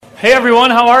Hey everyone,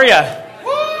 how are you?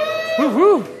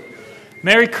 Woo-hoo.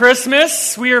 Merry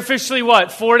Christmas. We are officially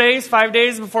 5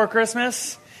 days before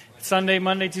Christmas? Sunday,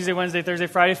 Monday, Tuesday, Wednesday, Thursday,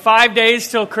 Friday. 5 days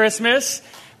till Christmas.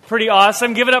 Pretty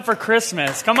awesome. Give it up for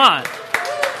Christmas. Come on.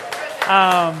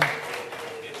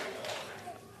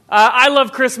 I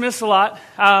love Christmas a lot.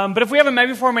 But if we haven't met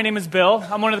before, my name is Bill.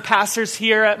 I'm one of the pastors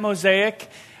here at Mosaic.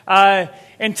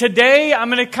 And today I'm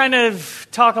going to kind of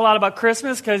talk a lot about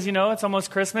Christmas because, it's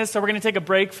almost Christmas. So we're going to take a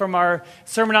break from our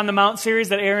Sermon on the Mount series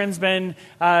that Aaron's been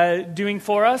doing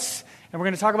for us. And we're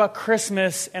going to talk about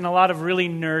Christmas and a lot of really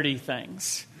nerdy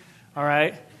things. All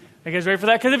right? Are you guys ready for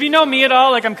that? Because if you know me at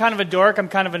all, I'm kind of a dork. I'm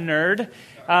kind of a nerd.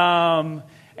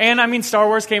 And Star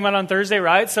Wars came out on Thursday,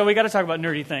 right? So we got to talk about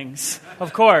nerdy things,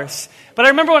 of course. But I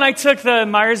remember when I took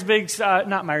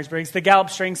the the Gallup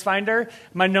Strengths Finder,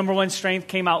 my number one strength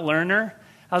came out learner.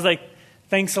 I was like,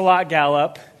 thanks a lot,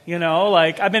 Gallup.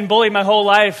 I've been bullied my whole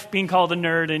life being called a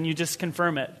nerd, and you just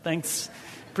confirm it. Thanks.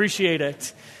 Appreciate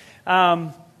it.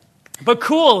 But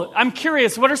cool. I'm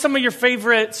curious, what are some of your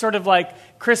favorite sort of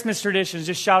Christmas traditions?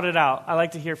 Just shout it out. I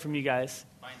like to hear from you guys.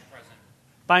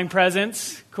 Buying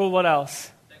presents. Cool. What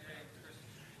else?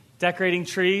 Decorating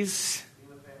trees.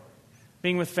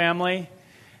 Being with family.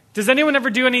 Does anyone ever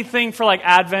do anything for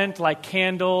Advent, like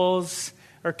candles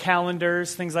or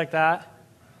calendars, things like that?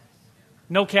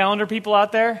 No calendar people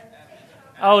out there?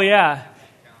 Oh, yeah.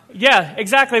 Yeah,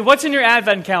 exactly. What's in your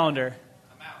Advent calendar?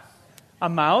 A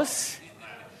mouse?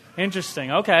 Interesting.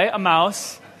 Okay, a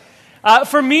mouse.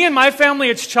 For me and my family,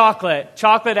 it's chocolate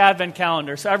Advent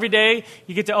calendar. So every day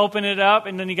you get to open it up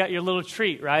and then you got your little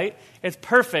treat, right? It's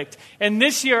perfect. And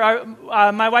this year,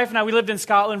 my wife and I, we lived in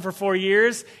Scotland for 4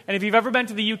 years. And if you've ever been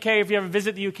to the UK, if you ever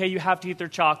visit the UK, you have to eat their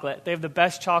chocolate. They have the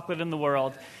best chocolate in the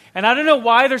world. And I don't know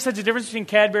why there's such a difference between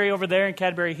Cadbury over there and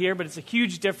Cadbury here, but it's a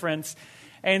huge difference.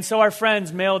 And so our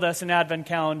friends mailed us an Advent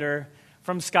calendar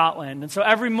from Scotland. And so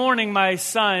every morning, my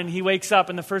son, he wakes up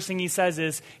and the first thing he says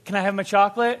is, "Can I have my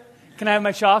chocolate? Can I have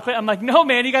my chocolate?" I'm like, "No,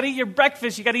 man, you got to eat your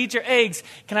breakfast. You got to eat your eggs.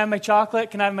 Can I have my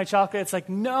chocolate? Can I have my chocolate?" It's like,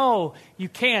 "No, you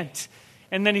can't."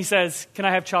 And then he says, "Can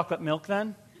I have chocolate milk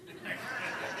then?"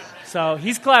 So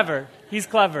he's clever. He's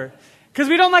clever. Because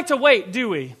we don't like to wait, do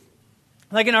we?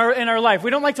 In our life, we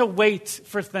don't like to wait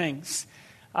for things.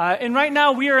 And right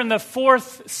now, we are in the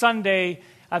fourth Sunday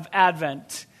of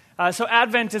Advent. So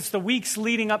Advent is the weeks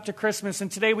leading up to Christmas,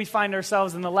 and today we find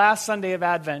ourselves in the last Sunday of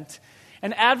Advent.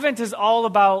 And Advent is all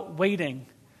about waiting.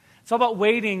 It's all about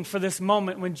waiting for this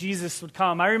moment when Jesus would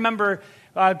come. I remember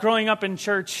growing up in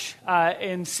church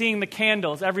and seeing the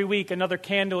candles. Every week, another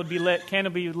candle would be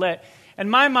lit. In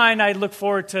my mind, I look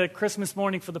forward to Christmas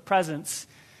morning for the presents.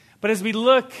 But as we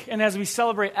look and as we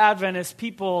celebrate Advent as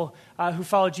people who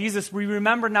follow Jesus, we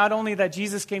remember not only that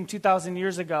Jesus came 2,000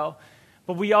 years ago,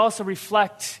 but we also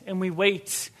reflect and we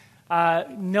wait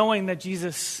knowing that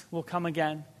Jesus will come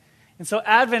again. And so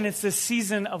Advent is this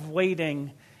season of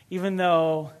waiting, even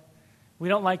though we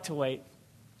don't like to wait.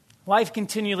 Life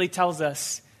continually tells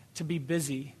us to be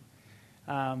busy.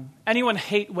 Anyone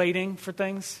hate waiting for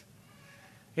things?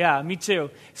 Yeah, me too.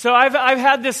 So I've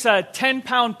had this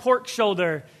 10-pound pork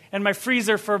shoulder in my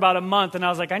freezer for about a month, and I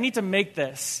was like, I need to make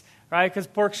this, right? Because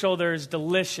pork shoulder is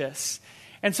delicious.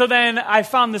 And so then I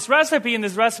found this recipe, and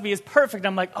this recipe is perfect.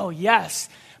 I'm like, oh, yes.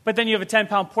 But then you have a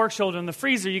 10-pound pork shoulder in the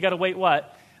freezer. You got to wait,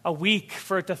 a week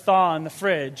for it to thaw in the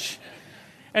fridge.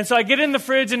 And so I get it in the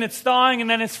fridge, and it's thawing, and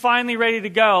then it's finally ready to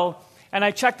go. And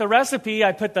I check the recipe.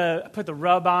 I put the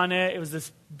rub on it. It was this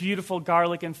beautiful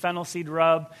garlic and fennel seed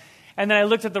rub. And then I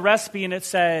looked at the recipe, and it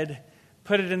said,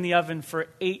 put it in the oven for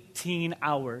 18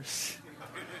 hours.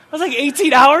 I was like,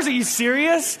 18 hours? Are you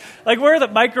serious? Where are the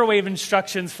microwave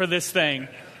instructions for this thing?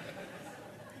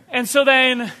 And so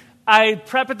then I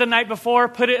prep it the night before,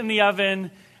 put it in the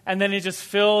oven, and then it just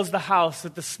fills the house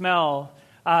with the smell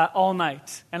all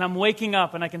night. And I'm waking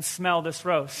up, and I can smell this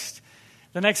roast.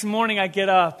 The next morning, I get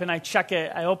up, and I check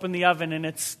it. I open the oven, and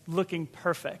it's looking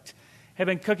perfect. I've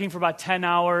been cooking for about 10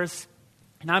 hours.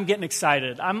 And I'm getting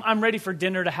excited. I'm ready for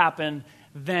dinner to happen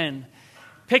then.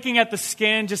 Picking at the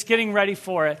skin, just getting ready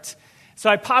for it. So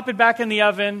I pop it back in the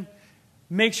oven,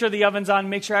 make sure the oven's on,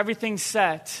 make sure everything's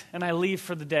set, and I leave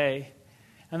for the day.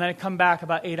 And then I come back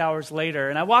about 8 hours later.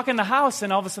 And I walk in the house,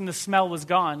 and all of a sudden the smell was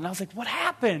gone. And I was like, what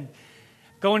happened?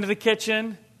 Go into the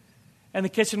kitchen, and the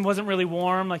kitchen wasn't really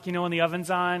warm, when the oven's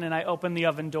on. And I opened the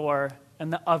oven door,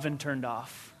 and the oven turned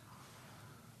off.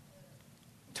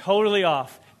 Totally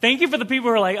off. Thank you for the people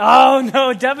who are like, oh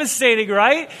no, devastating,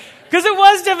 right? Because it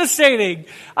was devastating.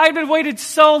 I had been waited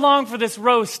so long for this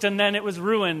roast, and then it was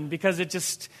ruined because it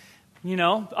just,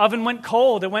 oven went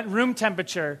cold. It went room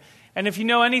temperature. And if you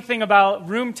know anything about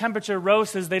room temperature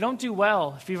roasts, they don't do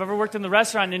well. If you've ever worked in the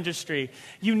restaurant industry,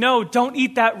 you know, don't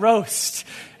eat that roast.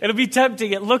 It'll be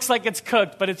tempting. It looks like it's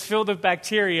cooked, but it's filled with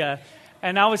bacteria.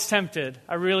 And I was tempted.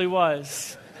 I really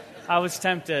was. I was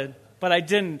tempted, but I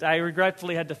didn't. I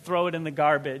regretfully had to throw it in the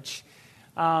garbage.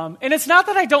 And it's not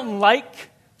that I don't like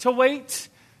to wait.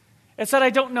 It's that I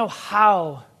don't know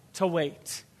how to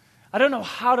wait. I don't know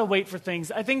how to wait for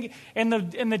things. I think in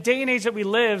the day and age that we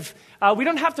live, we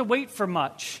don't have to wait for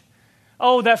much.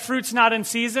 Oh, that fruit's not in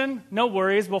season? No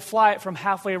worries. We'll fly it from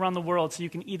halfway around the world so you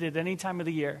can eat it any time of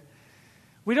the year.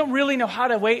 We don't really know how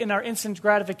to wait in our instant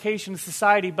gratification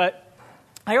society, but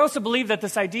I also believe that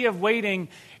this idea of waiting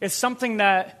is something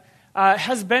that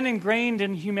has been ingrained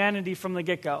in humanity from the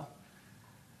get-go.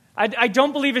 I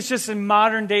don't believe it's just a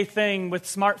modern-day thing with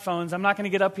smartphones. I'm not going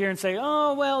to get up here and say,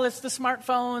 oh, well, it's the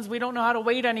smartphones. We don't know how to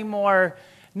wait anymore.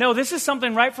 No, this is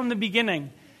something right from the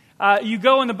beginning. You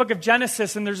go in the book of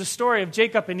Genesis, and there's a story of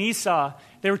Jacob and Esau.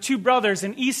 There were two brothers,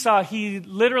 and Esau, he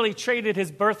literally traded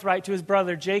his birthright to his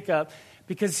brother Jacob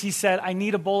because he said, I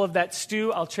need a bowl of that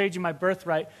stew. I'll trade you my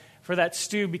birthright for that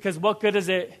stew, because what good is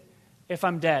it if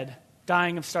I'm dead,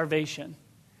 dying of starvation?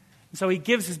 And so he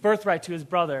gives his birthright to his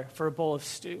brother for a bowl of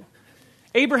stew.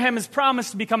 Abraham is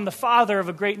promised to become the father of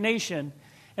a great nation,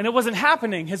 and it wasn't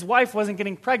happening. His wife wasn't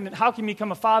getting pregnant. How can you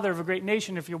become a father of a great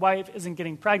nation if your wife isn't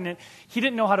getting pregnant? He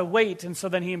didn't know how to wait, and so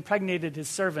then he impregnated his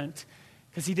servant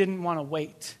because he didn't want to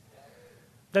wait.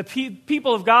 The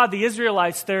people of God, the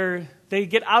Israelites, they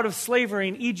get out of slavery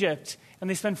in Egypt, and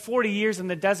they spend 40 years in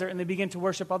the desert, and they begin to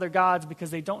worship other gods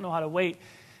because they don't know how to wait.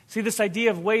 See, this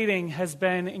idea of waiting has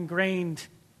been ingrained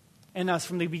in us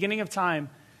from the beginning of time.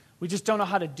 We just don't know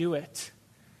how to do it.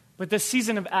 But this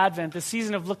season of Advent, this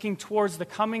season of looking towards the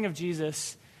coming of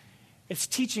Jesus, it's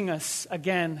teaching us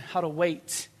again how to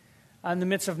wait in the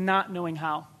midst of not knowing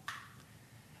how.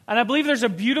 And I believe there's a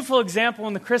beautiful example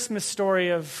in the Christmas story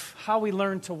of how we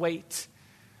learn to wait.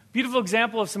 Beautiful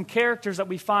example of some characters that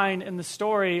we find in the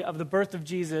story of the birth of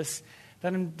Jesus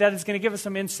that is going to give us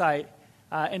some insight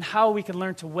in how we can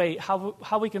learn to wait,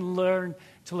 how we can learn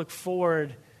to look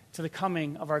forward to the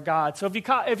coming of our God. So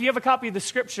if you have a copy of the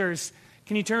Scriptures,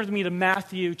 can you turn with me to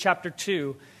Matthew chapter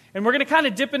 2? And we're going to kind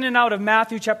of dip in and out of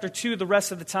Matthew chapter 2 the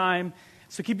rest of the time.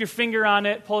 So keep your finger on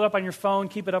it, pull it up on your phone,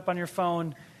 keep it up on your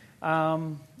phone.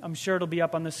 I'm sure it'll be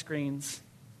up on the screens.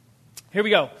 Here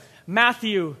we go.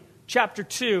 Matthew chapter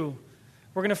 2.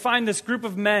 We're going to find this group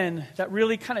of men that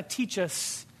really kind of teach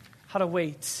us how to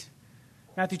wait.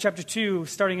 Matthew chapter 2,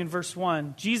 starting in verse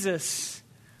 1. Jesus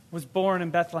was born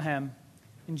in Bethlehem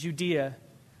in Judea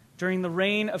during the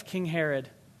reign of King Herod.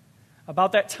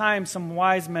 About that time, some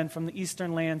wise men from the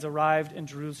eastern lands arrived in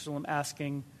Jerusalem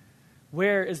asking,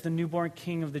 "Where is the newborn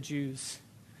King of the Jews?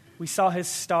 We saw his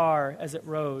star as it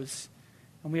rose,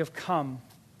 and we have come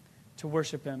to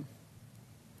worship him."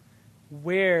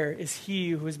 Where is he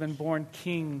who has been born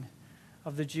King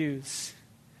of the Jews?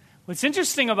 What's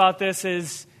interesting about this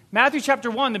is Matthew chapter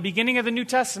 1, the beginning of the New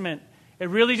Testament, it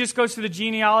really just goes through the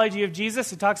genealogy of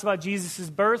Jesus. It talks about Jesus'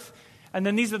 birth. And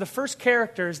then these are the first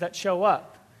characters that show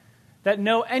up that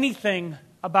know anything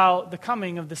about the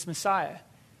coming of this Messiah.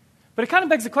 But it kind of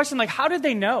begs the question, like, how did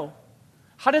they know?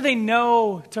 How did they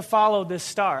know to follow this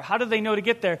star? How did they know to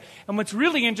get there? And what's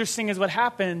really interesting is what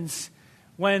happens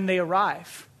when they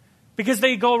arrive. Because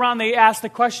they go around, they ask the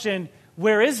question,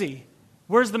 where is he?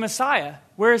 Where's the Messiah?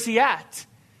 Where is he at?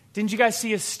 Didn't you guys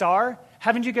see his star?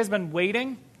 Haven't you guys been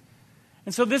waiting?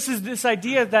 And so this is this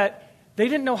idea that they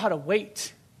didn't know how to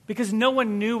wait because no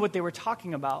one knew what they were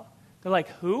talking about. They're like,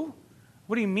 who?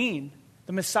 What do you mean?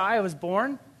 The Messiah was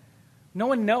born? No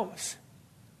one knows.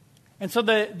 And so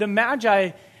the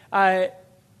Magi,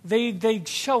 they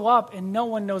show up and no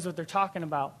one knows what they're talking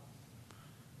about.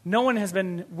 No one has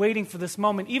been waiting for this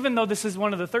moment, even though this is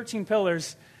one of the 13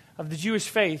 pillars of the Jewish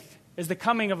faith, is the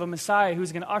coming of a Messiah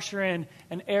who's going to usher in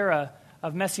an era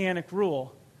of messianic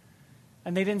rule.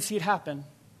 And they didn't see it happen.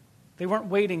 They weren't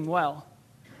waiting well.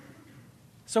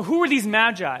 So who were these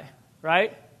Magi,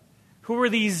 right? Who were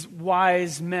these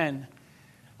wise men?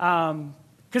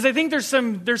 Because I think there's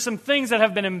some things that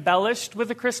have been embellished with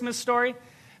the Christmas story.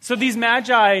 So these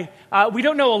Magi, we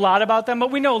don't know a lot about them,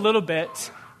 but we know a little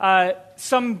bit.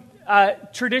 Some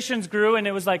traditions grew, and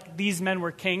it was like these men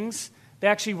were kings. They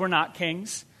actually were not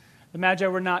kings. The Magi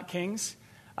were not kings.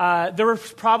 There were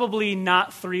probably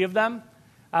not three of them.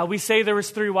 We say there was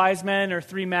three wise men or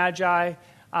three Magi,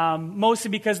 mostly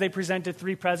because they presented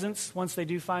three presents once they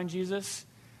do find Jesus.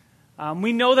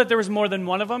 We know that there was more than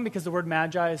one of them because the word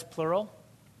Magi is plural.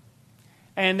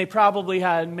 And they probably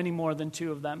had many more than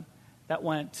two of them that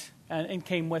went and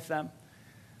came with them.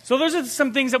 So those are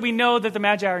some things that we know that the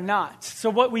Magi are not. So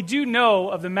what we do know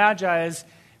of the Magi is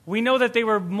we know that they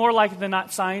were more likely than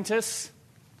not scientists.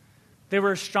 They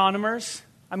were astronomers.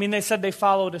 I mean, they said they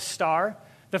followed a star.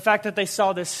 The fact that they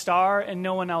saw this star and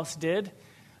no one else did,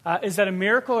 is that a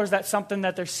miracle, or is that something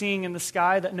that they're seeing in the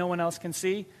sky that no one else can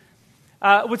see?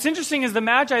 What's interesting is the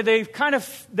Magi,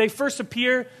 they first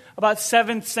appear about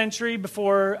 7th century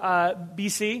before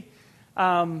BC.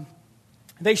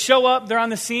 They show up, they're on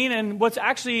the scene, and what's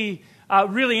actually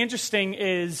really interesting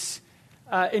is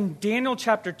in Daniel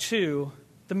chapter 2,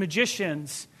 the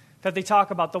magicians that they talk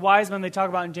about, the wise men they talk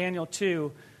about in Daniel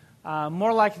 2,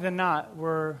 more likely than not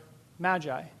were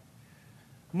Magi.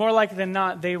 More likely than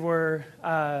not, they were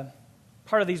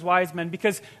part of these wise men,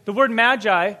 because the word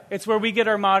Magi, it's where we get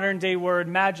our modern day word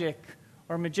magic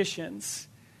or magicians.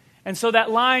 And so that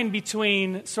line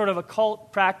between sort of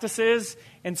occult practices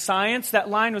and science, that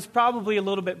line was probably a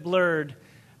little bit blurred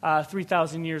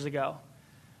 3,000 years ago.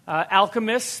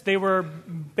 Alchemists, they were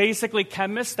basically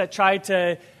chemists that tried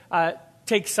to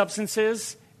take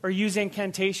substances or use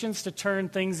incantations to turn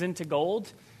things into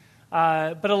gold.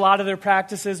 But a lot of their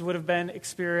practices would have been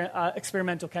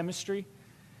experimental chemistry.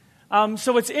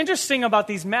 So what's interesting about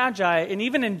these Magi, and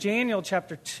even in Daniel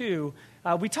chapter 2,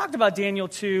 we talked about Daniel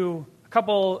 2 a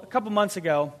couple months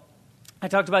ago. I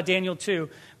talked about Daniel 2,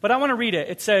 but I want to read it.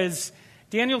 It says,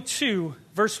 Daniel 2,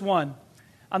 verse 1,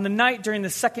 on the night during the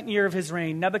 2nd year of his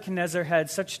reign, Nebuchadnezzar had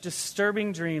such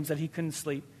disturbing dreams that he couldn't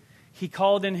sleep. He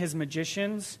called in his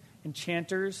magicians,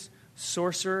 enchanters,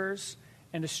 sorcerers,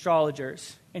 and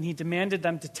astrologers, and he demanded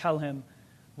them to tell him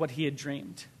what he had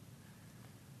dreamed.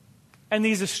 And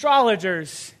these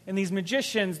astrologers and these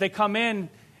magicians, they come in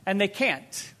and they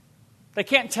can't. They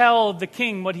can't tell the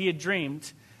king what he had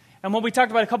dreamed. And what we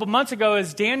talked about a couple months ago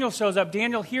is Daniel shows up,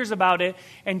 Daniel hears about it,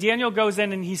 and Daniel goes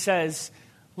in and he says,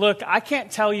 look, I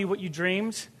can't tell you what you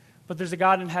dreamed, but there's a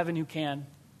God in heaven who can.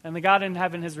 And the God in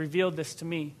heaven has revealed this to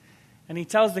me. And he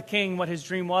tells the king what his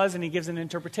dream was, and he gives an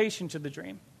interpretation to the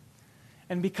dream.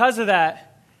 And because of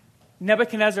that,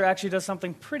 Nebuchadnezzar actually does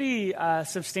something pretty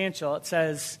substantial. It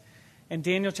says in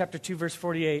Daniel chapter 2, verse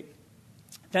 48,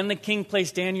 then the king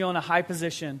placed Daniel in a high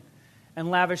position and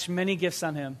lavished many gifts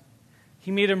on him.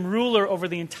 He made him ruler over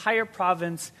the entire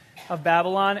province of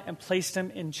Babylon and placed him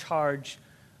in charge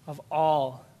of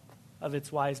all of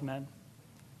its wise men.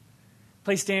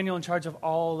 Placed Daniel in charge of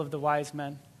all of the wise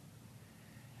men.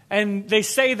 And they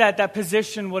say that that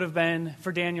position would have been,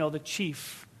 for Daniel, the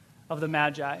chief of the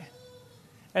Magi.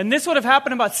 And this would have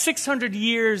happened about 600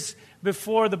 years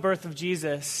before the birth of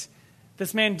Jesus.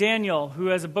 This man Daniel, who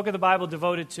has a book of the Bible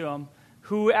devoted to him,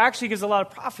 who actually gives a lot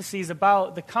of prophecies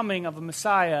about the coming of a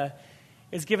Messiah,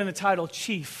 is given the title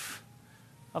Chief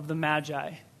of the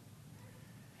Magi.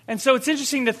 And so it's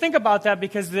interesting to think about that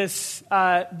because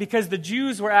the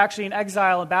Jews were actually in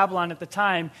exile in Babylon at the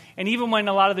time, and even when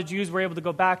a lot of the Jews were able to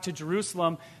go back to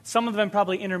Jerusalem, some of them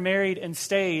probably intermarried and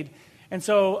stayed. And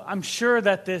so I'm sure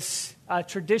that this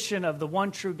tradition of the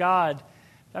one true God,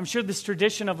 I'm sure this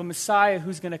tradition of a Messiah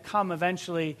who's going to come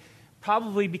eventually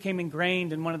probably became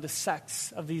ingrained in one of the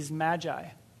sects of these Magi.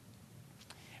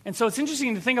 And so it's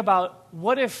interesting to think about,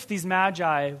 what if these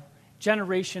Magi,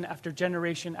 generation after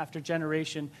generation after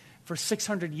generation, for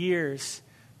 600 years,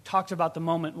 talked about the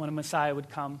moment when a Messiah would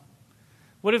come?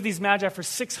 What if these Magi for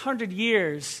 600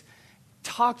 years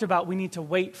talked about, we need to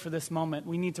wait for this moment.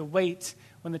 We need to wait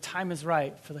when the time is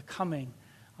right for the coming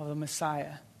of the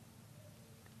Messiah.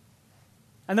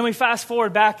 And then we fast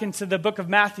forward back into the book of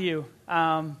Matthew.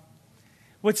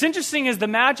 What's interesting is the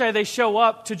Magi, they show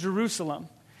up to Jerusalem.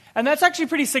 And that's actually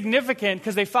pretty significant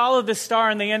because they follow this star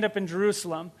and they end up in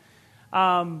Jerusalem.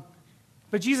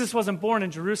 But Jesus wasn't born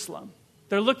in Jerusalem.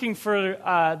 They're looking for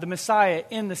the Messiah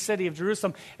in the city of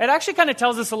Jerusalem. It actually kind of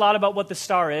tells us a lot about what the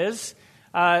star is.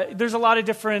 There's a lot of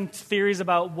different theories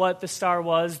about what the star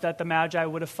was that the Magi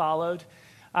would have followed.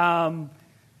 And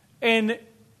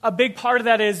a big part of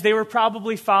that is they were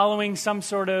probably following some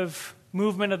sort of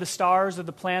movement of the stars or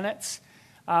the planets.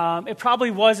 It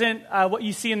probably wasn't what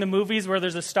you see in the movies where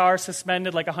there's a star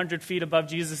suspended like 100 feet above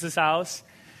Jesus' house.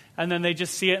 And then they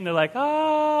just see it and they're like,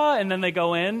 ah, and then they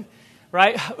go in,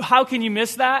 right? How can you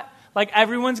miss that? Like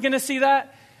everyone's going to see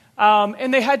that.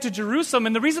 And they head to Jerusalem.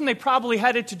 And the reason they probably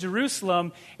headed to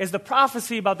Jerusalem is the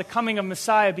prophecy about the coming of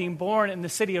Messiah being born in the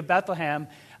city of Bethlehem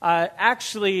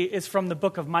actually is from the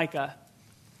book of Micah,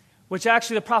 which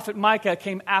actually the prophet Micah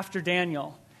came after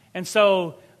Daniel. And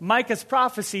so Micah's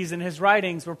prophecies and his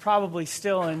writings were probably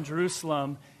still in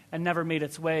Jerusalem and never made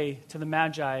its way to the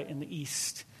Magi in the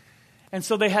east. And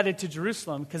so they headed to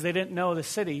Jerusalem because they didn't know the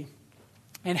city.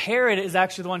 And Herod is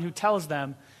actually the one who tells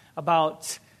them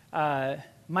about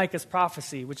Micah's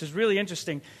prophecy, which is really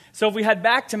interesting. So if we head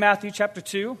back to Matthew chapter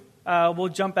 2, we'll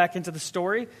jump back into the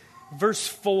story. Verse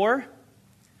 4,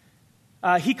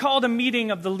 he called a meeting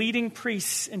of the leading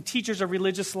priests and teachers of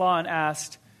religious law and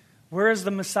asked, "Where is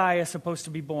the Messiah supposed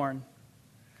to be born?"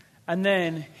 And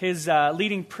then his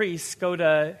leading priests go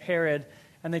to Herod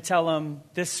and they tell him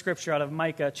this scripture out of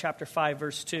Micah chapter 5,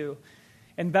 verse 2.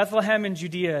 "In Bethlehem in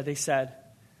Judea," they said,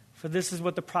 "for this is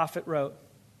what the prophet wrote.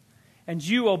 And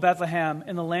you, O Bethlehem,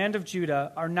 in the land of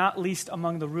Judah, are not least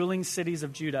among the ruling cities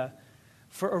of Judah.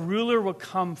 For a ruler will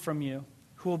come from you,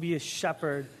 who will be a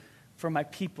shepherd for my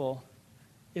people,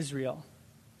 Israel."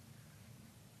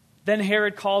 Then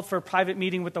Herod called for a private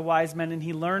meeting with the wise men, and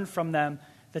he learned from them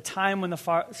the time when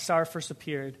the star first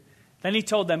appeared. Then he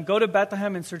told them, "Go to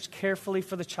Bethlehem and search carefully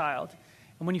for the child.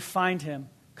 And when you find him,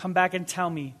 come back and tell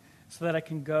me so that I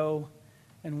can go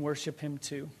and worship him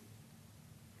too."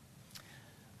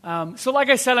 So like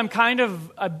I said, I'm kind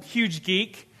of a huge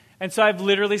geek. And so I've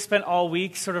literally spent all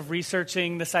week sort of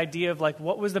researching this idea of like,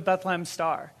 what was the Bethlehem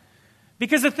star?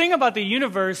 Because the thing about the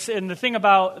universe and the thing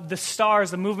about the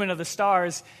stars, the movement of the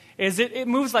stars, is it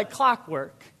moves like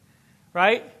clockwork,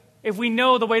 right? If we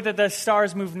know the way that the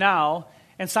stars move now,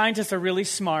 and scientists are really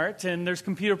smart, and there's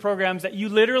computer programs that you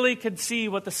literally could see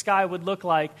what the sky would look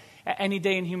like at any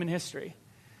day in human history.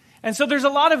 And so there's a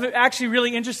lot of actually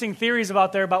really interesting theories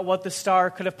about there about what the star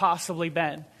could have possibly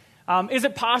been. Is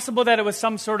it possible that it was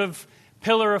some sort of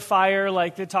pillar of fire,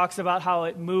 like it talks about how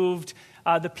it moved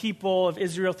the people of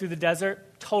Israel through the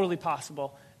desert? Totally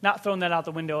possible. Not throwing that out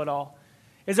the window at all.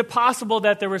 Is it possible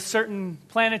that there were certain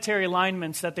planetary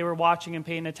alignments that they were watching and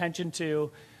paying attention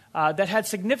to that had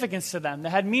significance to them, that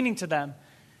had meaning to them?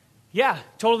 Yeah,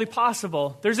 totally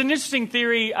possible. There's an interesting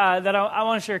theory that I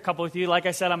want to share a couple with you. Like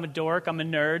I said, I'm a dork, I'm a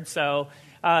nerd, so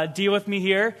deal with me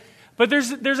here. But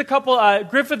there's a couple,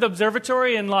 Griffith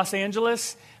Observatory in Los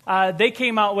Angeles, they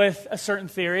came out with a certain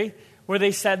theory where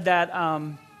they said that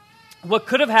what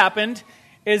could have happened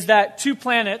is that two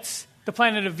planets, the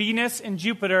planet of Venus and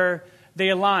Jupiter, they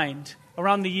aligned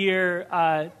around the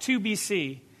year 2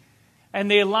 BC. And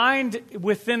they aligned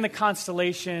within the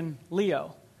constellation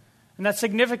Leo. And that's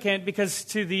significant because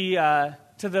to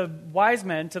the wise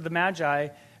men, to the Magi,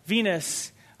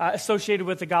 Venus associated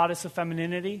with the goddess of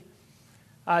femininity.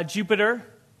 Jupiter,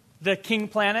 the king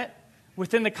planet,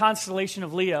 within the constellation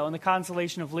of Leo. And the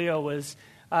constellation of Leo was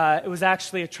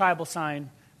actually a tribal sign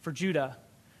for Judah.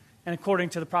 And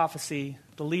according to the prophecy,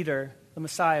 the leader, the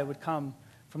Messiah, would come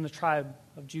from the tribe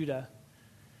of Judah.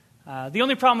 The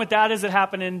only problem with that is it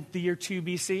happened in the year 2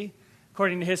 BC.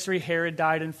 According to history, Herod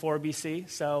died in 4 BC.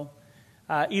 So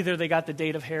either they got the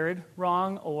date of Herod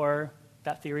wrong or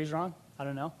that theory's wrong. I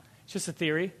don't know. It's just a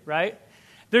theory, right?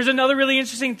 There's another really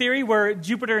interesting theory where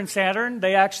Jupiter and Saturn,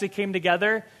 they actually came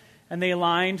together and they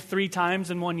aligned 3 times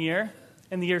in 1 year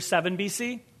in the year 7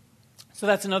 BC. So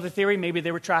that's another theory. Maybe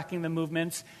they were tracking the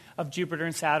movements of Jupiter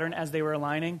and Saturn as they were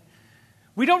aligning.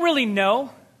 We don't really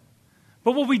know.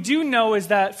 But what we do know is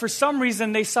that for some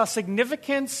reason they saw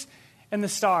significance in the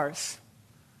stars.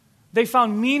 They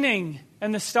found meaning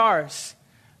in the stars.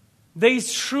 They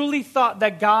truly thought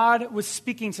that God was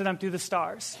speaking to them through the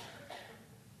stars.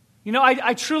 You know,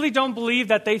 I truly don't believe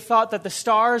that they thought that the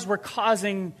stars were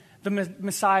causing the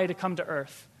Messiah to come to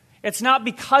earth. It's not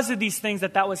because of these things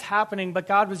that was happening, but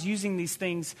God was using these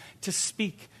things to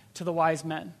speak to the wise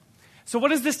men. So what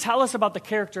does this tell us about the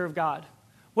character of God?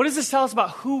 What does this tell us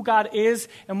about who God is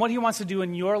and what he wants to do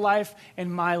in your life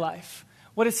and my life?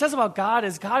 What it says about God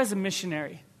is a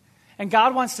missionary. And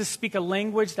God wants to speak a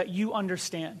language that you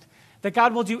understand. That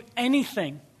God will do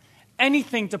anything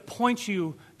to point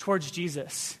you towards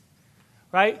Jesus.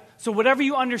 Right? So whatever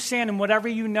you understand and whatever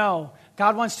you know,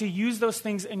 God wants to use those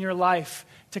things in your life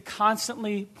to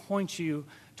constantly point you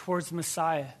towards the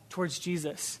Messiah, towards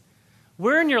Jesus.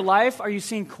 Where in your life are you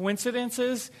seeing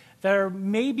coincidences that are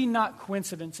maybe not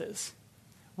coincidences?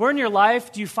 Where in your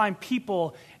life do you find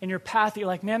people in your path that you're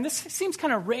like, man, this seems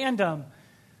kind of random?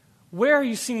 Where are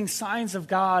you seeing signs of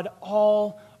God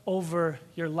all over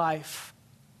your life?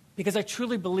 Because I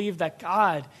truly believe that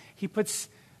God, he puts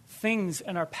things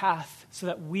in our path so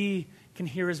that we can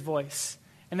hear his voice.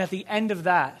 And at the end of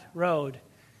that road,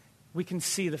 we can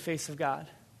see the face of God.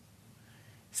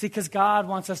 See, because God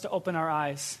wants us to open our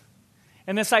eyes.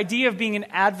 And this idea of being in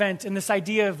Advent and this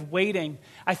idea of waiting,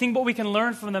 I think what we can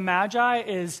learn from the Magi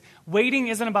is waiting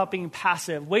isn't about being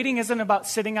passive. Waiting isn't about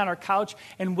sitting on our couch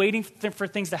and waiting for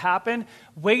things to happen.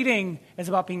 Waiting is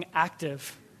about being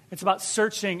active. It's about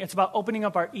searching. It's about opening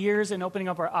up our ears and opening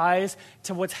up our eyes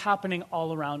to what's happening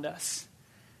all around us.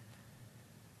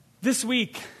 This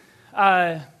week,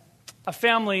 a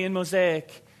family in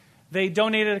Mosaic, they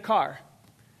donated a car.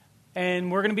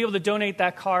 And we're going to be able to donate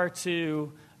that car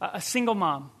to a single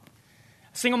mom.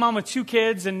 A single mom with 2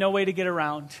 kids and no way to get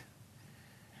around.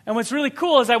 And what's really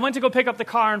cool is I went to go pick up the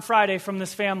car on Friday from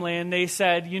this family, and they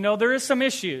said, there is some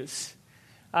issues.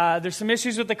 There's some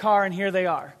issues with the car, and here they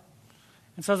are.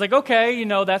 And so I was like, okay,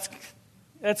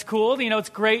 that's cool. It's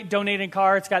great donating a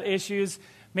car. It's got issues.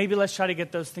 Maybe let's try to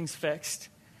get those things fixed.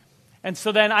 And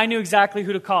so then I knew exactly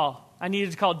who to call. I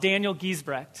needed to call Daniel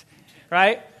Giesbrecht,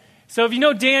 right? So if you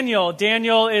know Daniel,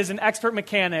 Daniel is an expert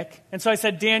mechanic. And so I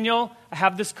said, Daniel, I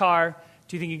have this car.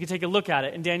 Do you think you could take a look at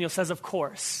it? And Daniel says, of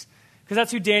course. Because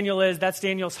that's who Daniel is. That's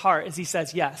Daniel's heart, is he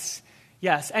says, yes.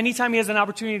 Yes. Anytime he has an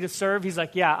opportunity to serve, he's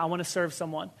like, yeah, I want to serve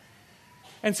someone.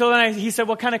 And so then he said,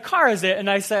 what kind of car is it? And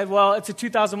I said, well, it's a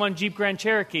 2001 Jeep Grand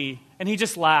Cherokee. And he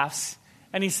just laughs.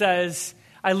 And he says,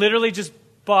 I literally just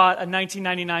bought a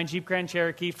 1999 Jeep Grand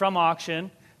Cherokee from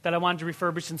auction that I wanted to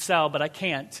refurbish and sell, but I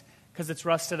can't because it's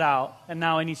rusted out, and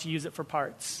now I need to use it for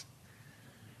parts.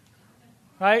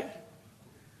 Right?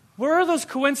 Where are those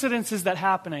coincidences that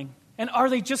happening? And are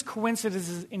they just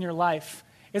coincidences in your life?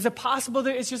 Is it possible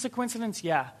that it's just a coincidence?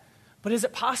 Yeah. But is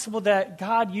it possible that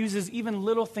God uses even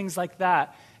little things like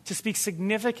that to speak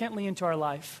significantly into our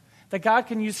life? That God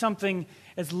can use something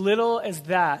as little as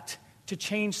that to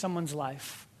change someone's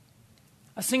life?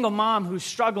 A single mom who's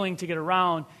struggling to get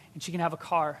around and she can have a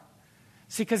car.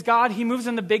 See, because God, he moves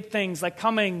in the big things, like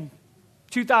coming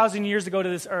 2,000 years ago to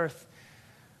this earth.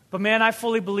 But man, I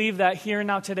fully believe that here and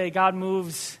now today, God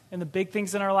moves in the big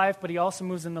things in our life, but he also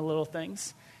moves in the little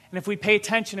things. And if we pay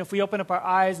attention, if we open up our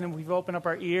eyes and if we open up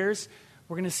our ears,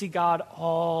 we're going to see God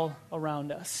all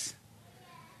around us.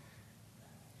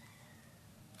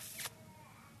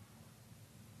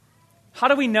 How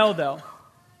do we know, though?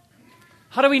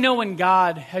 How do we know when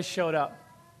God has showed up?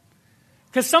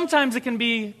 Because sometimes it can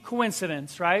be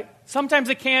coincidence, right? Sometimes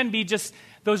it can be just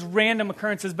those random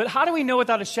occurrences. But how do we know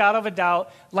without a shadow of a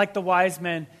doubt, like the wise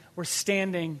men, we're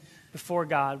standing before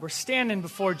God? We're standing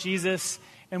before Jesus,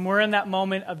 and we're in that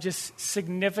moment of just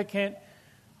significant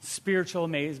spiritual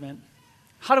amazement.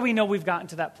 How do we know we've gotten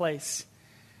to that place?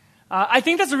 I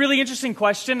think that's a really interesting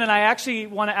question, and I actually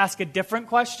want to ask a different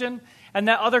question. And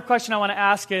that other question I want to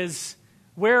ask is,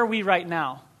 where are we right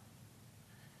now?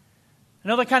 I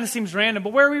know that kind of seems random,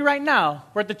 but where are we right now?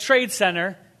 We're at the Trade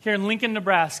Center here in Lincoln,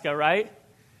 Nebraska, right?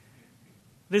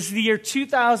 This is the year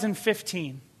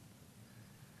 2015.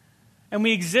 And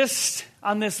we exist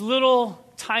on this little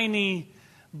tiny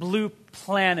blue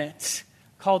planet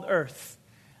called Earth.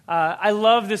 I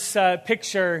love this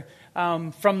picture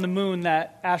from the moon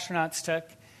that astronauts took.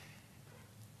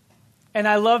 And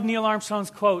I love Neil Armstrong's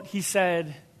quote. He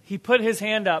said, he put his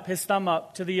hand up, his thumb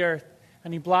up to the earth,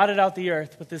 and he blotted out the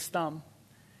earth with his thumb.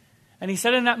 And he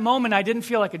said, in that moment, I didn't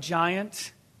feel like a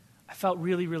giant. I felt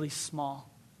really, really small.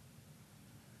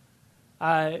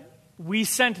 We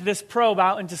sent this probe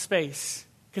out into space,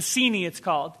 Cassini it's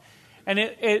called. And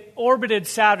it orbited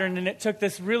Saturn, and it took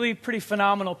this really pretty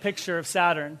phenomenal picture of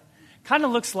Saturn. Kind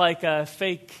of looks like a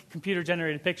fake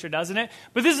computer-generated picture, doesn't it?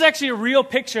 But this is actually a real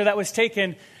picture that was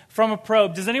taken from a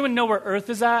probe. Does anyone know where Earth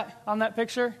is at on that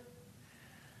picture?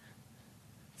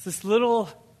 It's this little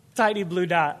tiny blue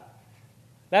dot.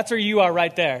 That's where you are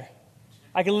right there.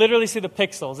 I can literally see the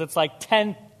pixels. It's like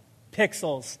 10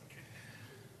 pixels.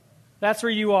 That's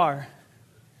where you are.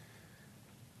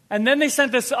 And then they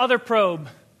sent this other probe,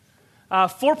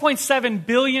 4.7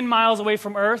 billion miles away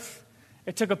from Earth.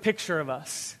 It took a picture of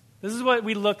us. This is what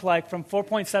we look like from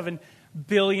 4.7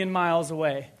 billion miles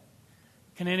away.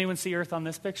 Can anyone see Earth on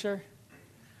this picture?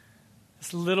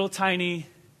 This little tiny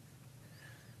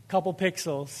couple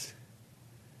pixels.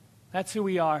 That's who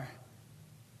we are.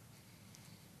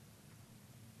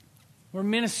 We're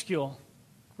minuscule.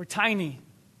 We're tiny.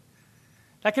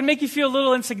 That can make you feel a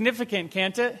little insignificant,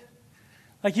 can't it?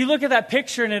 Like you look at that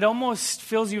picture and it almost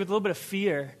fills you with a little bit of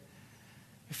fear.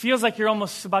 It feels like you're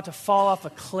almost about to fall off a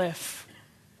cliff.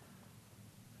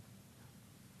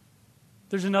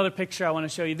 There's another picture I want to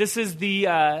show you. This is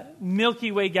the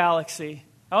Milky Way galaxy.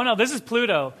 Oh no, this is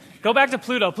Pluto. Go back to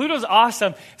Pluto. Pluto's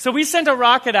awesome. So we sent a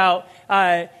rocket out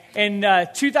in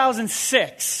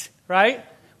 2006, right?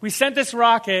 We sent this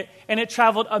rocket and it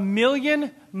traveled 1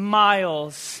 million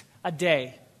miles a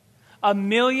day. 1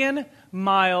 million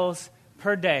miles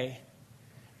per day.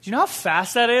 Do you know how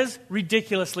fast that is?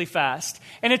 Ridiculously fast.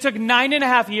 And it took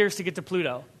 9.5 years to get to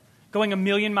Pluto, going 1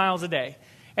 million miles a day.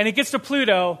 And it gets to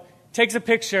Pluto, takes a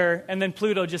picture, and then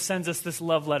Pluto just sends us this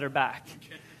love letter back.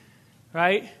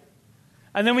 Right?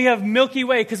 And then we have Milky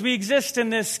Way, because we exist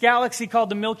in this galaxy called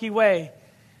the Milky Way.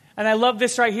 And I love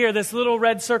this right here, this little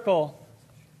red circle.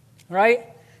 Right?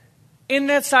 In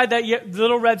that side, that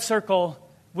little red circle,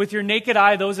 with your naked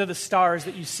eye, those are the stars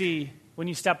that you see when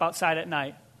you step outside at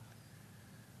night.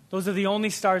 Those are the only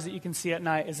stars that you can see at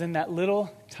night, is in that little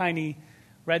tiny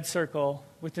red circle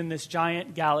within this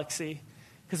giant galaxy.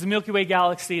 Because the Milky Way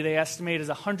galaxy, they estimate, is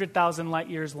 100,000 light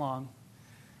years long.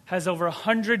 Has over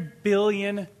 100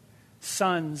 billion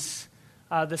suns,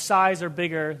 the size or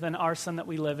bigger than our sun that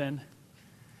we live in.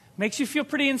 Makes you feel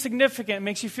pretty insignificant.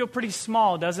 Makes you feel pretty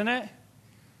small, doesn't it?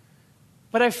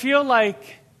 But I feel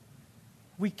like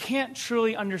we can't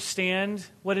truly understand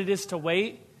what it is to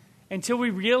wait until we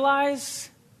realize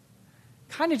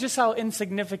kind of just how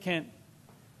insignificant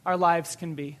our lives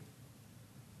can be.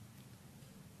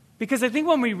 Because I think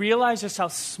when we realize just how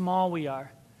small we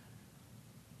are,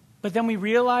 but then we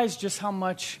realize just how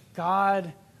much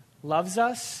God loves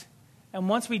us, and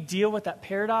once we deal with that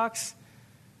paradox,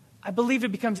 I believe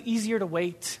it becomes easier to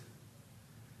wait.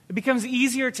 It becomes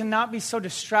easier to not be so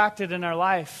distracted in our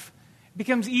life. It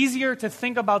becomes easier to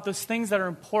think about those things that are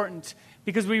important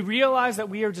because we realize that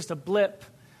we are just a blip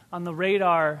on the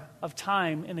radar of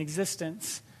time and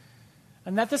existence.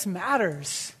 And that this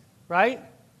matters, right?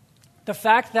 The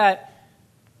fact that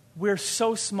we're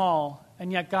so small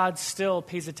and yet God still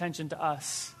pays attention to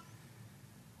us.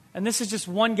 And this is just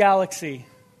one galaxy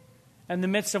in the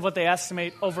midst of what they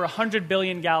estimate over 100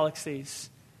 billion galaxies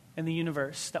in the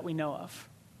universe that we know of.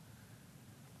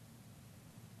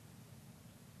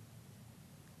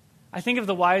 I think if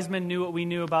the wise men knew what we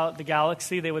knew about the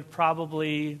galaxy,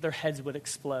 their heads would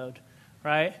explode,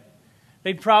 right?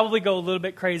 They'd probably go a little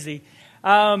bit crazy.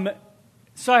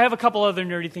 So I have a couple other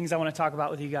nerdy things I want to talk about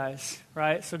with you guys,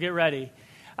 right? So get ready.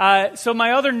 So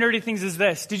my other nerdy things is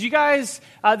this. Did you guys,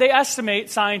 they estimate,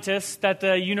 scientists, that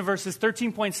the universe is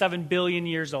 13.7 billion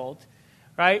years old,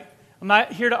 right? I'm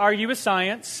not here to argue with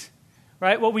science,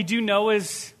 right? What we do know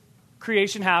is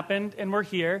creation happened and we're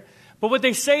here. But what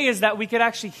they say is that we could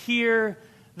actually hear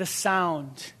the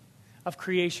sound of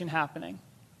creation happening.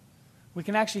 We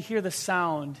can actually hear the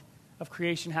sound of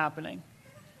creation happening.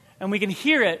 And we can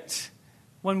hear it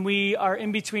when we are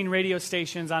in between radio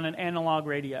stations on an analog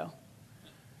radio.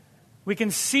 We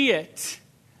can see it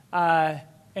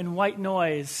in white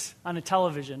noise on a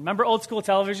television. Remember old school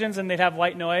televisions and they'd have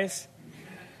white noise?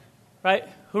 Right?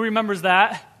 Who remembers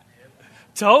that?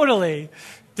 Totally.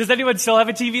 Does anyone still have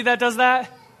a TV that does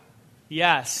that?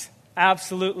 Yes,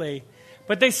 absolutely.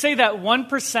 But they say that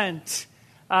 1%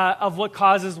 of what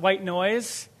causes white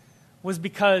noise was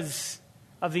because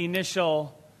of the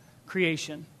initial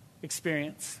creation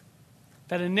experience.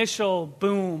 That initial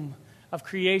boom of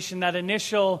creation, that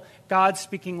initial God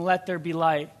speaking, "Let there be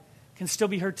light," can still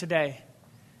be heard today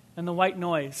in the white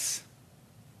noise.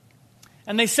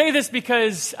 And they say this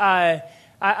because I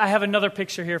have another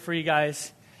picture here for you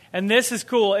guys. And this is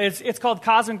cool. It's called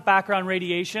cosmic background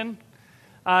radiation.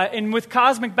 And with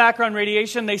cosmic background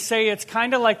radiation, they say it's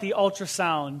kind of like the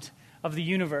ultrasound of the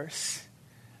universe.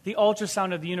 The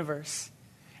ultrasound of the universe.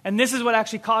 And this is what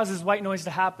actually causes white noise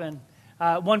to happen.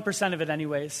 1% of it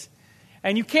anyways.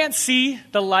 And you can't see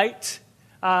the light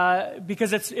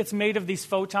because it's made of these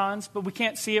photons, but we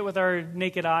can't see it with our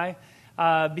naked eye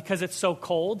because it's so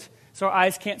cold. So our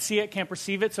eyes can't see it, can't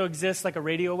perceive it, so it exists like a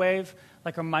radio wave,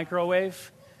 like a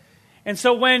microwave. And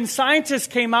so when scientists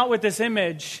came out with this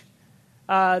image,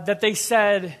 that they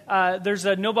said, there's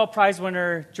a Nobel Prize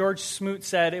winner, George Smoot,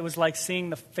 said it was like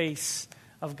seeing the face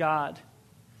of God.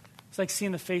 It's like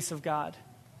seeing the face of God.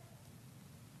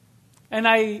 And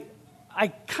I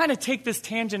kind of take this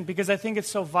tangent because I think it's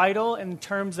so vital in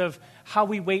terms of how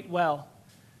we wait well.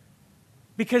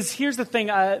 Because here's the thing,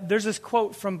 there's this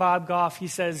quote from Bob Goff. He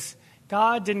says,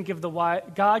 God gave the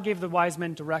wise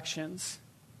men directions,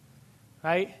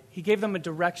 right? He gave them a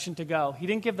direction to go. He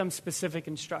didn't give them specific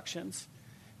instructions.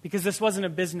 Because this wasn't a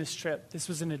business trip. This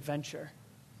was an adventure.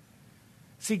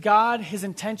 See, God, his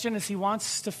intention is he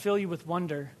wants to fill you with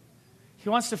wonder. He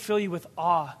wants to fill you with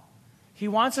awe. He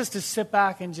wants us to sit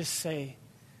back and just say,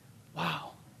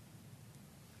 wow.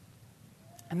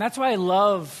 And that's why I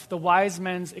love the wise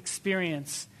men's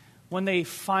experience when they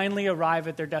finally arrive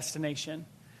at their destination.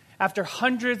 After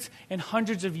hundreds and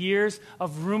hundreds of years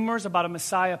of rumors about a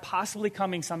Messiah possibly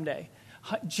coming someday.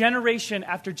 Generation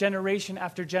after generation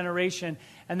after generation,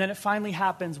 and then it finally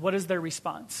happens. What is their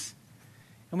response?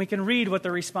 And we can read what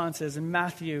their response is in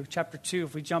Matthew chapter 2,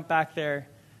 if we jump back there,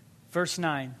 verse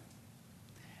 9.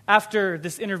 After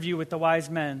this interview with the wise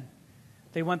men,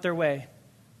 they went their way,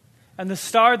 and the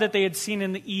star that they had seen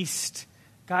in the east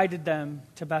guided them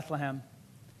to Bethlehem.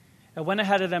 It went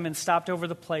ahead of them and stopped over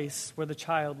the place where the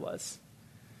child was.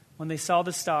 When they saw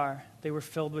the star, they were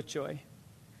filled with joy.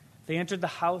 They entered the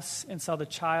house and saw the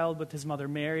child with his mother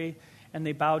Mary, and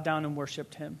they bowed down and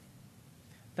worshipped him.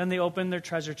 Then they opened their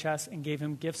treasure chests and gave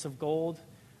him gifts of gold,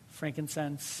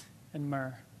 frankincense, and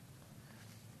myrrh.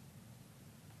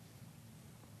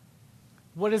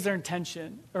 What is their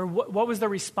intention? Or what was their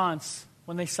response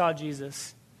when they saw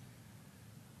Jesus?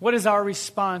 What is our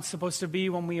response supposed to be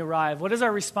when we arrive? What is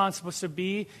our response supposed to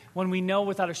be when we know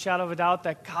without a shadow of a doubt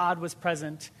that God was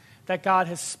present, that God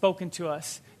has spoken to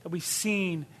us, that we've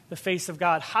seen the face of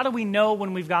God? How do we know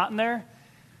when we've gotten there?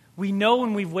 We know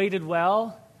when we've waited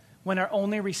well, when our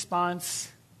only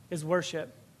response is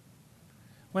worship.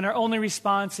 When our only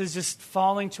response is just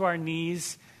falling to our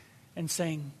knees and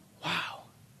saying, wow,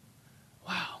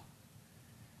 wow.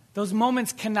 Those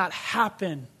moments cannot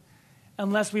happen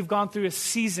unless we've gone through a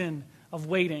season of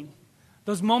waiting.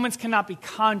 Those moments cannot be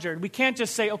conjured. We can't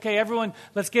just say, okay, everyone,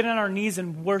 let's get on our knees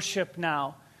and worship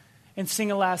now and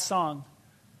sing a last song.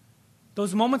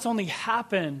 Those moments only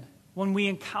happen when we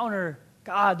encounter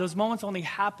God. Those moments only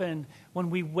happen when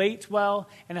we wait well,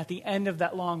 and at the end of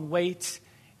that long wait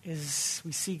is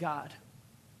we see God.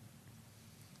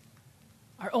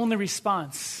 Our only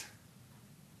response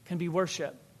can be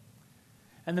worship.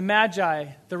 And the Magi,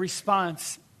 the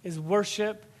response is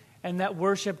worship, and that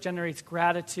worship generates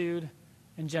gratitude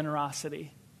and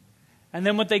generosity. And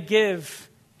then what they give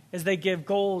is they give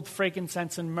gold,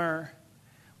 frankincense, and myrrh,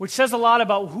 which says a lot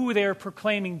about who they are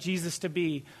proclaiming Jesus to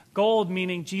be. Gold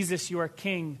meaning, Jesus, you are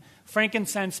king.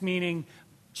 Frankincense meaning,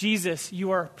 Jesus, you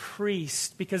are a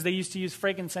priest, because they used to use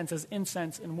frankincense as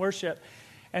incense in worship.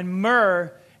 And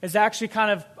myrrh is actually kind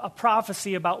of a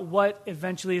prophecy about what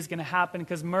eventually is going to happen,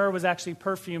 because myrrh was actually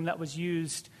perfume that was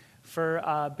used for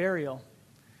burial.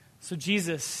 So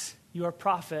Jesus, you are a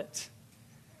prophet.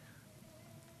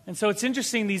 And so it's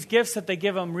interesting, these gifts that they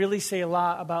give him really say a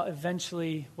lot about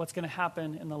eventually what's going to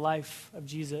happen in the life of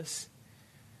Jesus.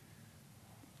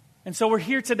 And so we're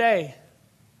here today.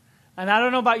 And I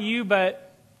don't know about you,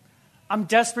 but I'm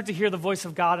desperate to hear the voice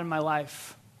of God in my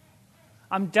life.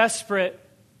 I'm desperate.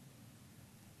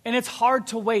 And it's hard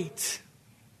to wait,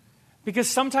 because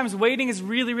sometimes waiting is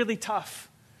really, really tough.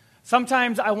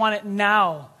 Sometimes I want it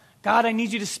now. God, I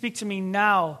need you to speak to me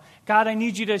now. God, I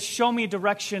need you to show me a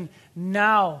direction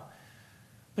now.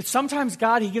 But sometimes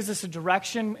God, he gives us a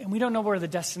direction and we don't know where the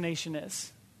destination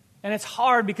is. And it's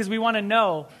hard because we want to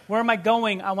know, where am I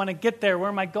going? I want to get there. Where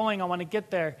am I going? I want to get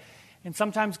there. And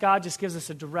sometimes God just gives us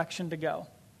a direction to go.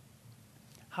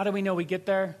 How do we know we get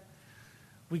there?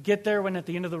 We get there when at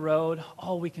the end of the road,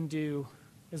 all we can do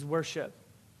is worship.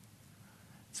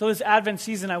 So this Advent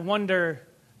season, I wonder,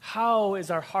 how is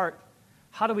our heart?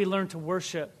 How do we learn to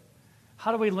worship?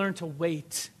 How do we learn to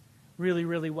wait really,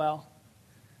 really well?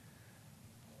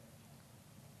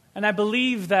 And I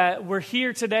believe that we're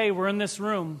here today, we're in this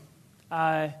room.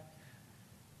 God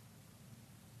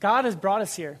has brought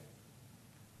us here,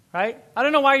 right? I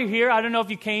don't know why you're here. I don't know if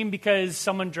you came because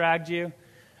someone dragged you.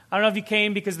 I don't know if you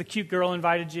came because the cute girl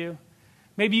invited you.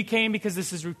 Maybe you came because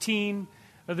this is routine,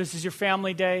 or this is your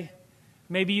family day.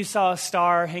 Maybe you saw a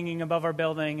star hanging above our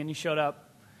building and you showed up.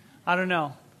 I don't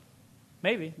know.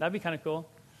 Maybe. That'd be kind of cool.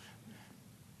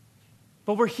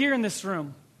 But we're here in this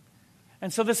room.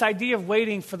 And so this idea of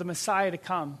waiting for the Messiah to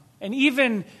come, and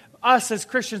even us as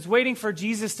Christians waiting for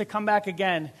Jesus to come back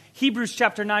again. Hebrews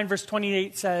chapter 9, verse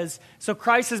 28 says, "So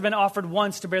Christ has been offered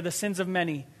once to bear the sins of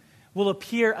many, will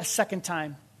appear a second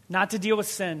time, not to deal with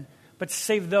sin, but to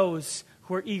save those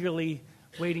who are eagerly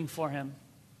waiting for him."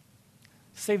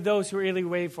 Save those who are eagerly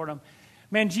waiting for him.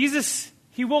 Man, Jesus,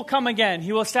 he will come again.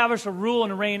 He will establish a rule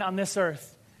and a reign on this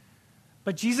earth.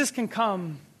 But Jesus can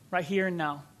come right here and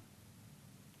now.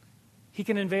 He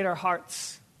can invade our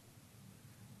hearts.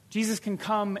 Jesus can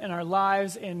come in our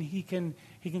lives, and he can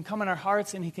come in our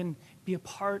hearts, and he can be a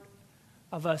part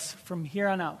of us from here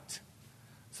on out.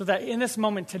 So that in this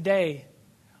moment today,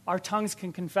 our tongues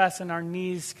can confess and our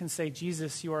knees can say,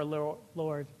 Jesus, you are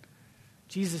Lord.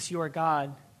 Jesus, you are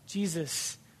God.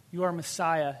 Jesus, you are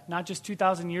Messiah. Not just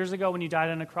 2,000 years ago when you died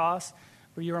on a cross,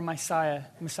 but you are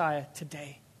Messiah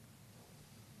today.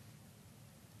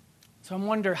 So I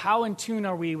wonder, how in tune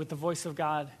are we with the voice of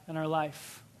God in our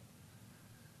life?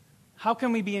 How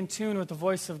can we be in tune with the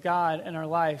voice of God in our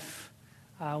life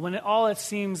when all it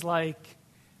seems like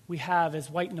we have is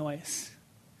white noise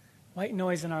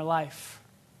in our life?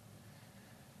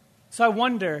 So I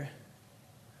wonder,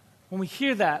 when we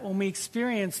hear that, when we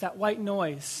experience that white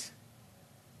noise,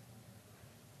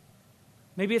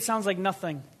 maybe it sounds like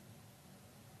nothing.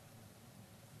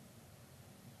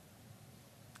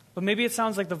 But maybe it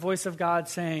sounds like the voice of God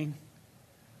saying,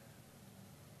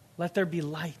 let there be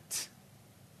light.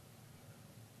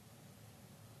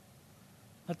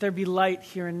 Let there be light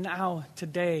here and now,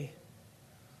 today.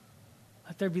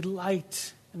 Let there be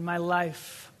light in my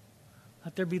life.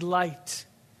 Let there be light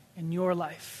in your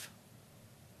life.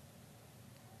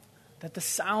 That the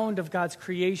sound of God's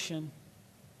creation,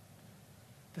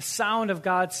 the sound of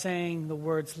God saying the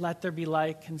words, "Let there be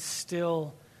light," can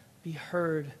still be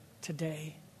heard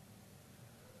today.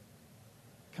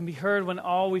 Can be heard when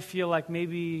all we feel like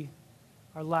maybe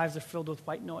our lives are filled with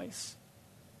white noise.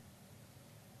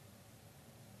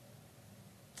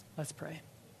 Let's pray.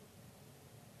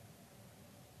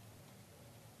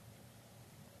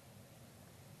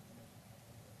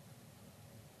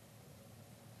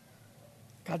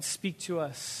 God, speak to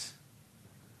us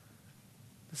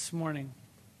this morning.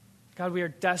 God, we are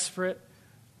desperate,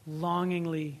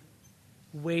 longingly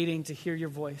waiting to hear your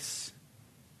voice.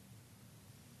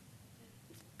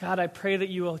 God, I pray that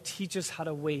you will teach us how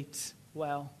to wait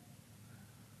well.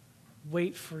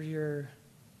 Wait for your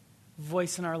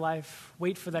voice in our life.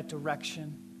 Wait for that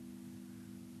direction.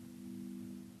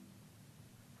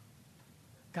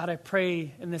 God, I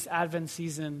pray in this Advent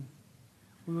season,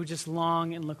 we would just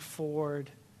long and look forward.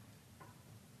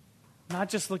 Not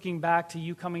just looking back to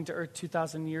you coming to earth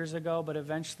 2,000 years ago, but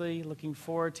eventually looking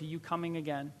forward to you coming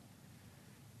again.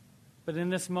 But in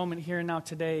this moment here and now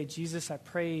today, Jesus, I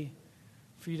pray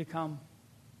for you to come.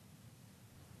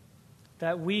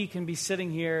 That we can be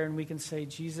sitting here and we can say,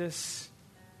 Jesus,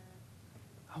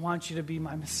 I want you to be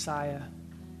my Messiah.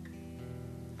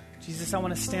 Jesus, I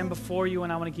want to stand before you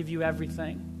and I want to give you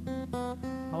everything.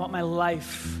 I want my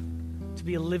life to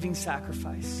be a living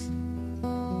sacrifice. I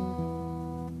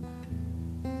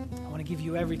want to give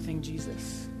you everything,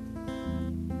 Jesus.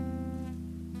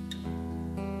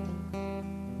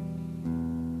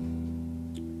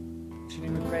 In your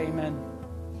name we pray, amen.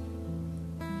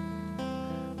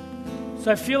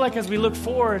 So I feel like as we look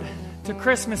forward to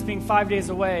Christmas being 5 days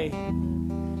away,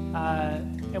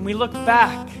 and we look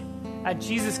back at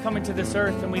Jesus coming to this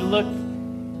earth, and we look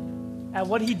at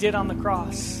what he did on the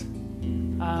cross,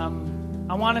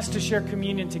 I want us to share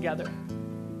communion together.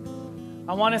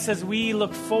 I want us, as we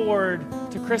look forward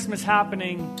to Christmas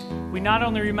happening, we not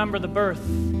only remember the birth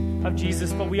of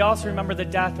Jesus, but we also remember the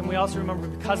death, and we also remember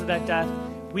because of that death,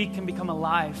 we can become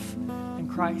alive in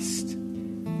Christ.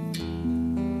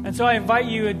 And so I invite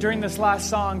you during this last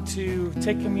song to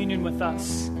take communion with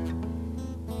us.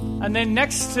 And then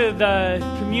next to the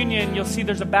communion, you'll see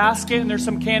there's a basket and there's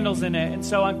some candles in it. And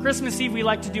so on Christmas Eve, we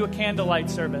like to do a candlelight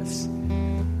service.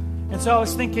 And so I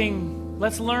was thinking,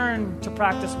 let's learn to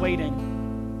practice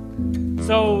waiting.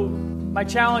 So my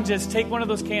challenge is take one of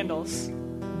those candles,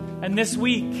 and this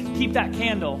week, keep that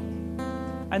candle,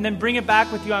 and then bring it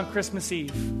back with you on Christmas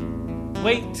Eve.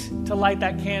 Wait to light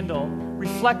that candle.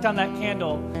 Reflect on that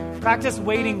candle. Practice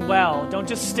waiting well. Don't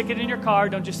just stick it in your car.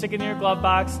 Don't just stick it in your glove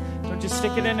box. Don't just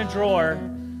stick it in a drawer.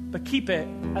 But keep it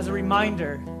as a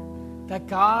reminder that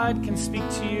God can speak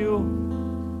to you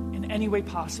in any way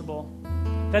possible.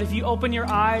 That if you open your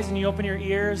eyes and you open your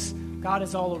ears, God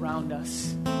is all around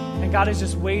us. And God is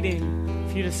just waiting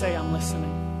for you to say, I'm listening.